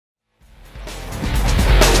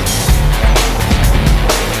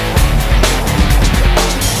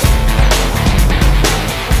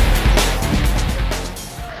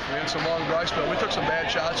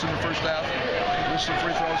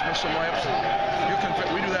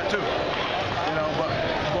we do that too.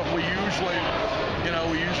 But we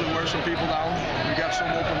usually wear some people down. We got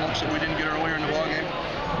some open looks that we didn't get earlier in the ballgame,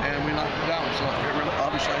 and we knocked them down. So it really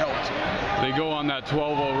obviously helped. They go on that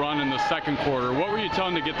 12-0 run in the second quarter. What were you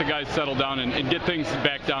telling to get the guys settled down and get things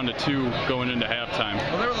back down to 2 going into halftime?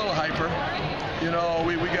 Well, they were a little hyper. We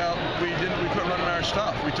couldn't run our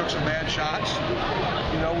stuff. We took some bad shots.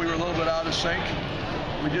 We were a little bit out of sync.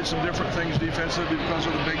 We did some different things defensively because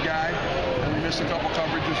of the big guy, and we missed a couple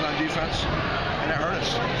coverages on defense, and it hurt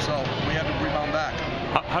us. So we had to rebound back.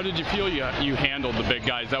 How did you feel you handled the big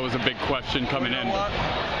guys? That was a big question coming in. What?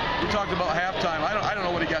 We talked about halftime. I don't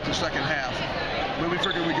know what he got the second half. We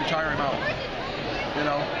figured we could tire him out.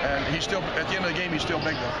 And he's still, at the end of the game, he's still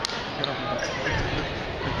big though.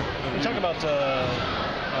 You talk about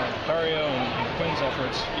Dario and Quinn's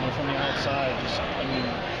efforts, from the outside.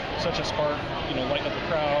 Such a spark, lighting up the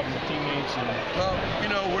crowd and the teammates. Well,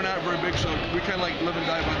 we're not very big, so we kind of like live and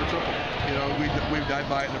die by the triple. We've died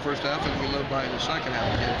by it in the first half, and we live by it in the second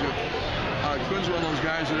half again too. Quinn's one of those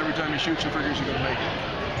guys that every time he shoots, he figures he's going to make it.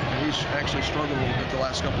 And he's actually struggled a little bit the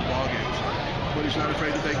last couple of ball games, but he's not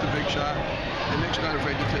afraid to take the big shot. And Nick's not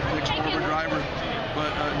afraid to take. Nick's more of a driver,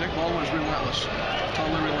 but Nick Baldwin is relentless,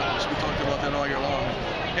 totally relentless. We talked about that all year long.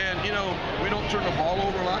 And we don't turn the ball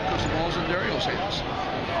over a lot because the ball's in Dario's hands.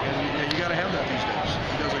 And you got to have that these days.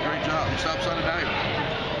 He does a great job. He stops on a dime.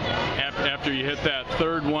 After you hit that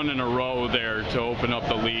third one in a row there to open up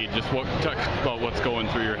the lead, just talk about what's going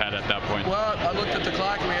through your head at that point. Well, I looked at the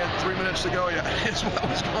clock and we had 3 minutes to go. Yeah, it's what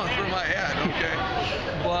was going through my head. Okay,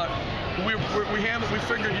 but we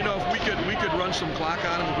figured if we could run some clock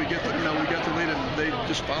on them if we get the lead, and they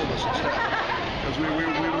just fouled us instead because we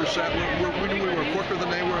were set. We knew we were quicker than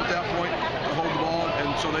they were at that point to hold the ball,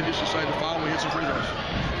 and so they just decided to foul. And we hit some free throws.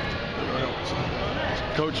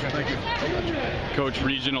 Coach, thank you. Coach,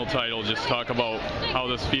 regional title, just talk about how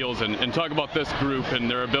this feels and talk about this group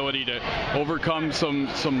and their ability to overcome some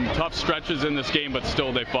tough stretches in this game, but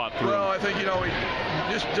still they fought through. Well, I think,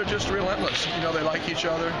 they're just relentless. They like each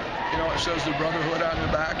other. It says the brotherhood on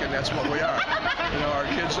their back, and that's what we are. Our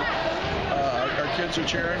kids are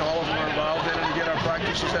cheering. All of them are involved in it. Again, our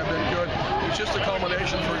practices have been good. It's just a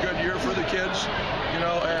culmination for a good year for the kids, and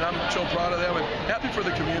I'm so proud of them and happy for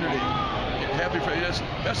the community.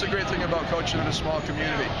 That's the great thing about coaching in a small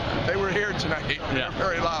community. They were here tonight. They're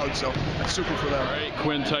very loud, so that's super for them. All right,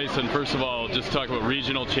 Quinn Tyson, first of all, just talk about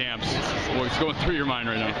regional champs. What's going through your mind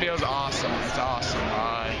right now? It feels awesome. It's awesome.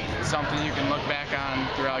 It's something you can look back on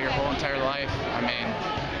throughout your whole entire life.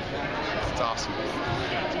 It's awesome.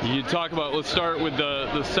 You talk about, let's start with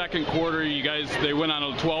the second quarter. They went on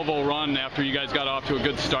a 12-0 run after you guys got off to a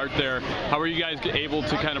good start there. How were you guys able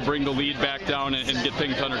to kind of bring the lead back down and get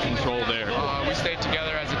things under control there? We stayed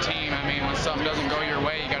together as a team. When something doesn't go your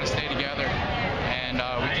way, you got to stay together. And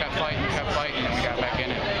we kept fighting, and we got back in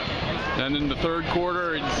it. And in the third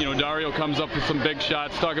quarter, Dario comes up with some big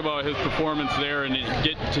shots. Talk about his performance there and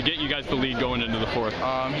to get you guys the lead going into the fourth.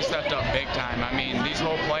 He stepped up big time. These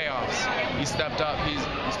whole playoffs, he stepped up.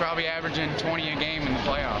 He's probably averaging 20 a game in the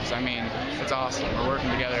playoffs. It's awesome. We're working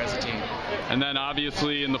together as a team. And then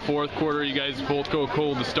obviously in the fourth quarter, you guys both go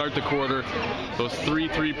cold to start the quarter. Those 3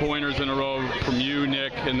 3-pointers in a row from you,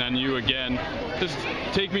 Nick, and then you again. Just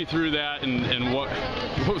take me through that and what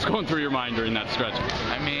was going through your mind during that stretch?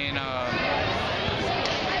 I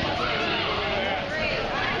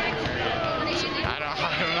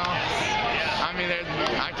don't know.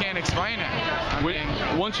 I can't explain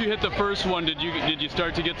it. Once you hit the first one, did you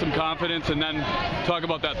start to get some confidence, and then talk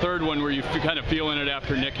about that third one where you kind of feeling it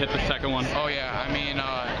after Nick hit the second one? Oh yeah,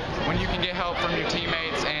 when you can get help from your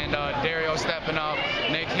teammates and Dario stepping up,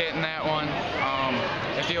 Nick hitting that one,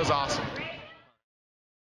 it feels awesome.